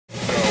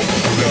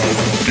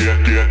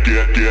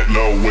get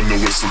low when the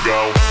whistle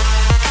go.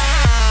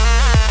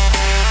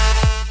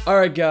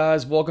 Alright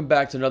guys, welcome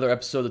back to another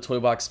episode of the Toy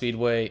Box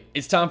Speedway.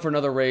 It's time for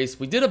another race.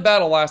 We did a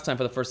battle last time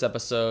for the first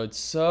episode,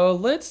 so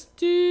let's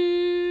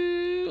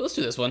do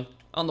this one.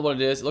 I don't know what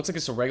it is. It looks like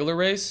it's a regular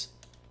race.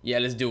 Yeah,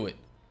 let's do it.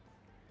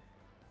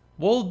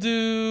 We'll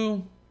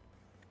do...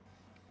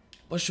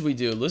 What should we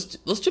do? Let's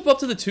jump up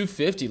to the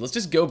 250. Let's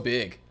just go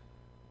big.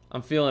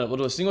 I'm feeling it. We'll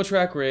do a single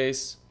track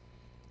race.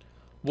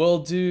 We'll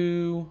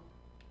do...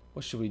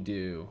 What should we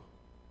do?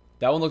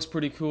 That one looks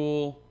pretty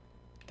cool.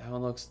 That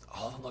one looks...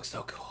 All of them look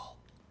so cool.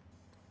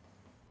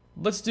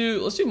 Let's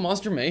do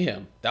Monster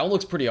Mayhem. That one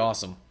looks pretty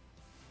awesome.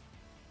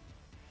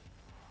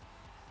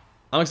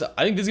 I'm excited.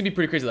 I think this is gonna be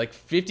pretty crazy. Like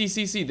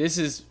 50cc, this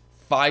is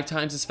 5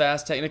 times as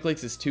fast technically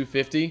because it's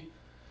 250.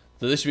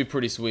 So this should be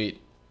pretty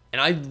sweet.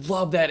 And I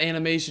love that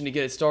animation to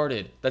get it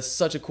started. That's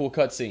such a cool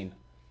cutscene.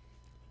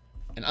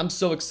 And I'm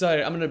so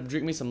excited. I'm gonna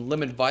drink me some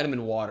lemon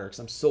vitamin water because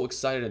I'm so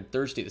excited and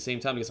thirsty at the same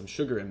time to get some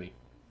sugar in me.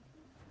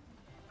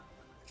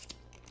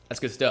 That's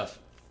good stuff.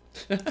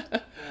 I don't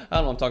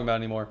know what I'm talking about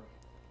anymore.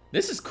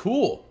 This is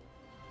cool.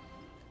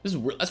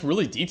 That's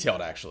really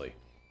detailed, actually.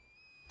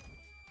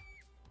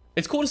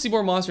 It's cool to see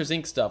more Monsters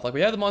Inc. stuff. Like,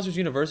 we had the Monsters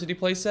University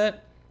playset,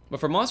 but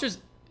for Monsters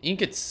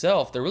Inc.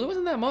 itself, there really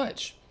wasn't that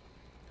much.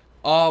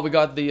 Oh, we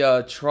got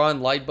the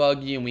Tron light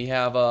buggy, and we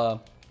have,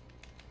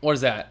 what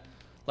is that?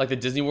 Like the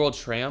Disney World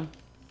tram?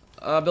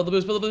 Build the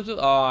boost, build the boost.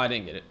 Oh, I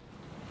didn't get it.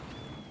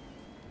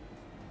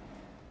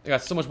 I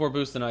got so much more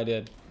boost than I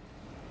did.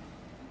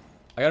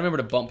 I gotta remember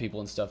to bump people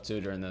and stuff, too,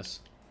 during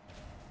this.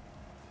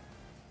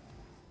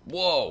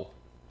 Whoa.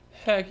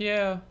 Heck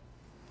yeah.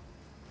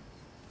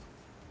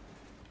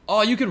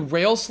 Oh, you could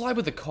rail slide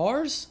with the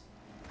cars?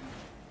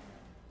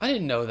 I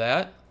didn't know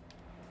that.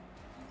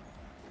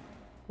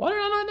 Why did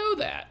I not know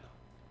that?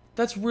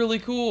 That's really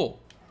cool.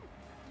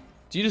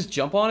 Do you just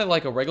jump on it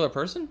like a regular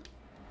person?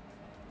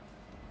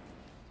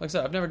 Like I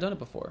said, I've never done it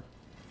before.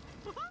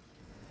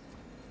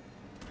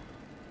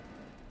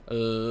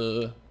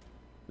 That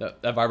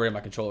vibrated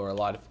my controller a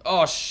lot.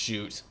 Oh,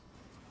 shoot.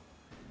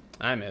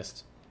 I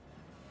missed.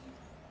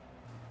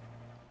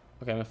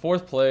 Okay, I'm in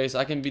 4th place.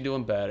 I can be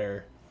doing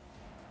better.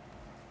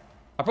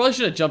 I probably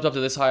should have jumped up to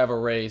this high of a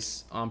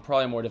race on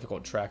probably a more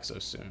difficult track so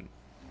soon.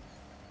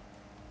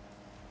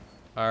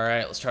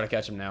 Alright, let's try to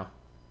catch him now.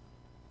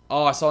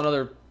 Oh, I saw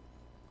another...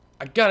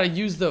 I gotta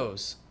use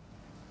those.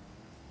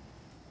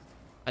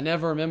 I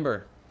never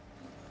remember.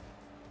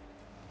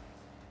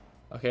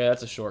 Okay,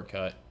 that's a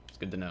shortcut. It's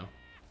good to know.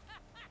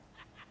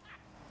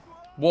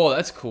 Whoa,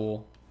 that's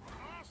cool.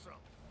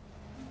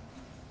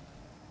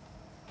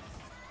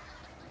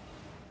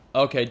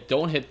 Okay,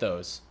 don't hit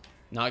those.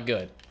 Not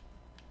good.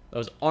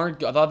 Those aren't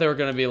good. I thought they were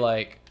gonna be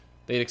like,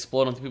 they'd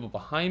explode onto people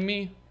behind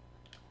me.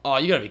 Oh,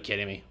 you gotta be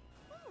kidding me.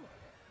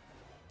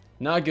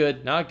 Not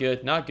good, not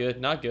good, not good,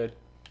 not good.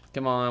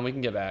 Come on, we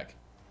can get back.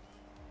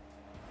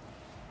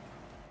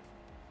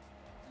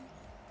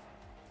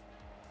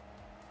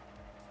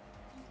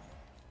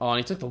 Oh, and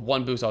he took the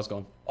one boost I was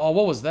going. Oh,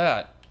 what was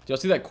that? Did y'all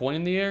see that coin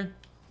in the air?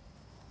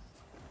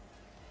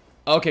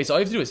 Okay, so all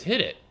you have to do is hit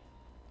it.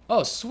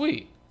 Oh,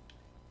 sweet.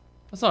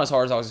 That's not as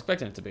hard as I was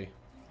expecting it to be.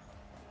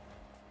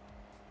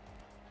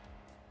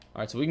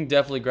 Alright, so we can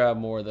definitely grab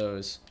more of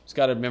those. Just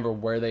gotta remember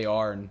where they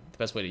are and the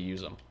best way to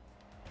use them.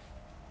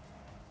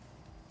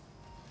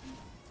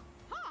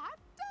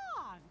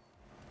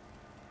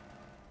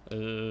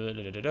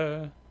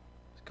 Can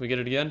we get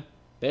it again?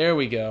 There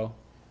we go.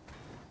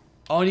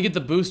 Oh, and you get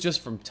the boost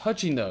just from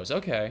touching those.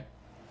 Okay.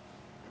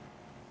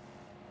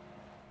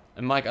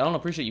 And Mike, I don't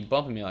appreciate you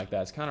bumping me like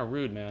that. It's kind of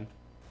rude, man.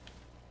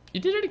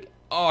 You did it again.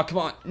 Oh, come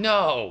on.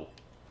 No.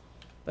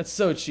 That's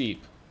so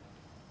cheap.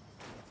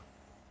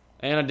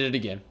 And I did it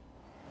again.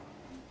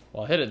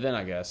 Well, I hit it then,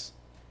 I guess.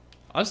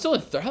 I'm still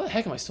in third. How the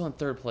heck am I still in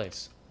 3rd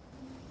place?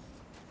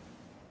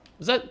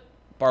 Was that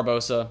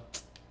Barbosa?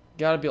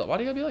 Gotta be like, why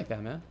do you gotta be like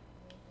that, man?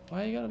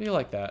 Why you gotta be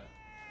like that?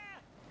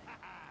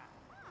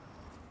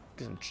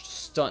 Because I'm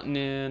stunting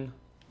in.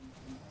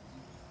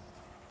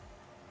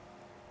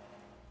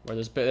 Where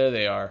those, there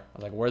they are. I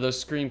was like, where are those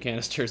scream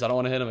canisters? I don't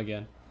want to hit them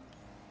again.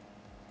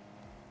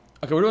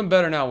 Okay, we're doing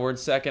better now. We're in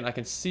 2nd. I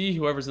can see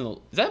whoever's in the... Is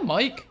that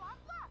Mike?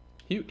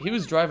 He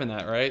was driving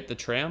that, right? The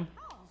tram?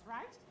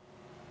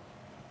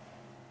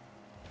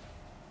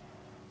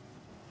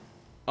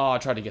 Oh, I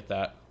tried to get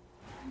that.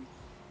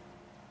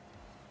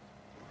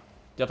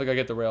 Definitely gotta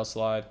get the rail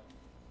slide.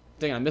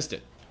 Dang, I missed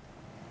it.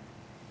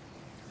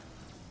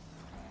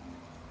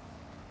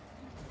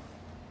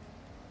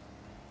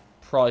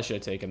 Probably should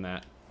have taken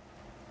that.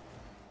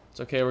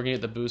 It's okay, we're gonna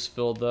get the boost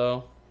filled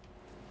though.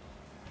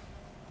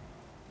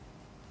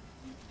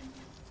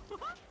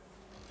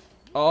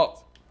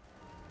 Oh.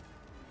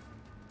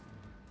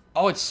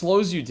 Oh, it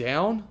slows you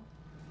down?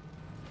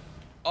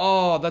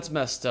 Oh, that's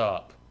messed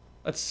up.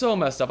 That's so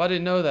messed up. I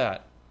didn't know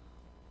that.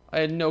 I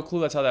had no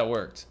clue that's how that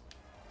worked.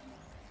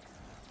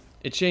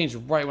 It changed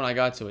right when I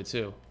got to it,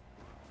 too.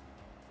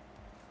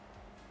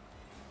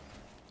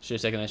 Should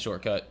have taken that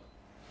shortcut.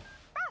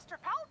 Faster,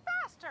 pal,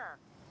 faster!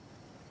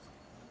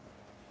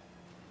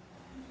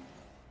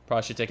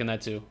 Probably should have taken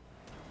that too.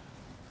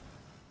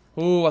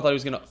 Ooh, I thought he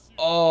was gonna...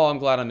 Oh, I'm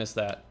glad I missed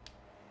that.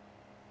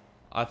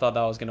 I thought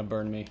that was gonna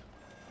burn me.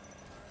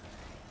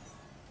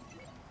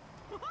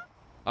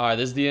 Alright,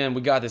 this is the end.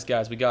 We got this,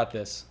 guys. We got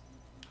this.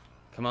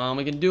 Come on,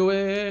 we can do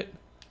it.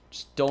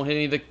 Just don't hit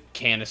any of the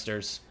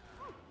canisters.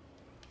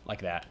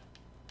 Like that.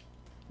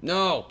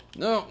 No!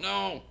 No,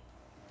 no!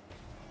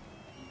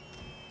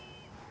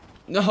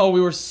 No,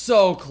 we were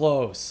so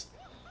close.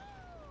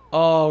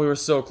 Oh, we were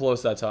so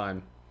close that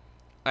time.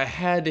 I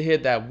had to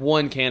hit that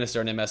one canister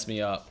and it messed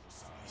me up.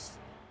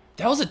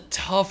 That was a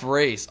tough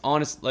race,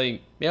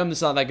 honestly. Maybe I'm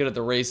just not that good at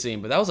the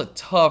racing, but that was a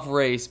tough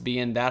race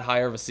being that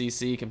higher of a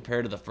CC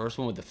compared to the first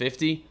one with the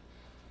 50.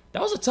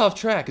 That was a tough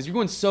track because you're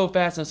going so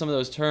fast on some of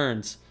those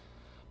turns.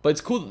 But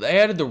it's cool that they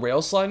added the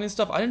rail sliding and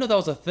stuff. I didn't know that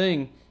was a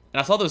thing.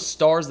 And I saw those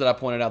stars that I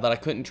pointed out that I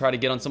couldn't try to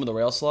get on some of the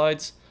rail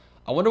slides.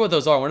 I wonder what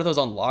those are. I wonder if those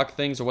unlock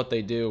things or what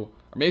they do.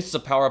 Or maybe it's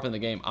just a power up in the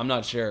game. I'm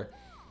not sure.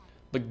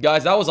 But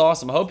guys, that was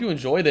awesome. I hope you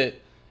enjoyed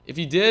it. If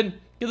you did,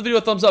 give the video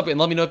a thumbs up and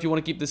let me know if you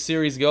want to keep this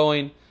series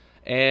going.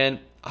 And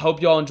I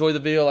hope y'all enjoyed the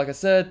video. Like I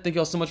said, thank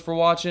y'all so much for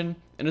watching.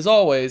 And as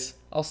always,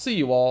 I'll see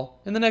you all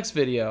in the next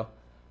video.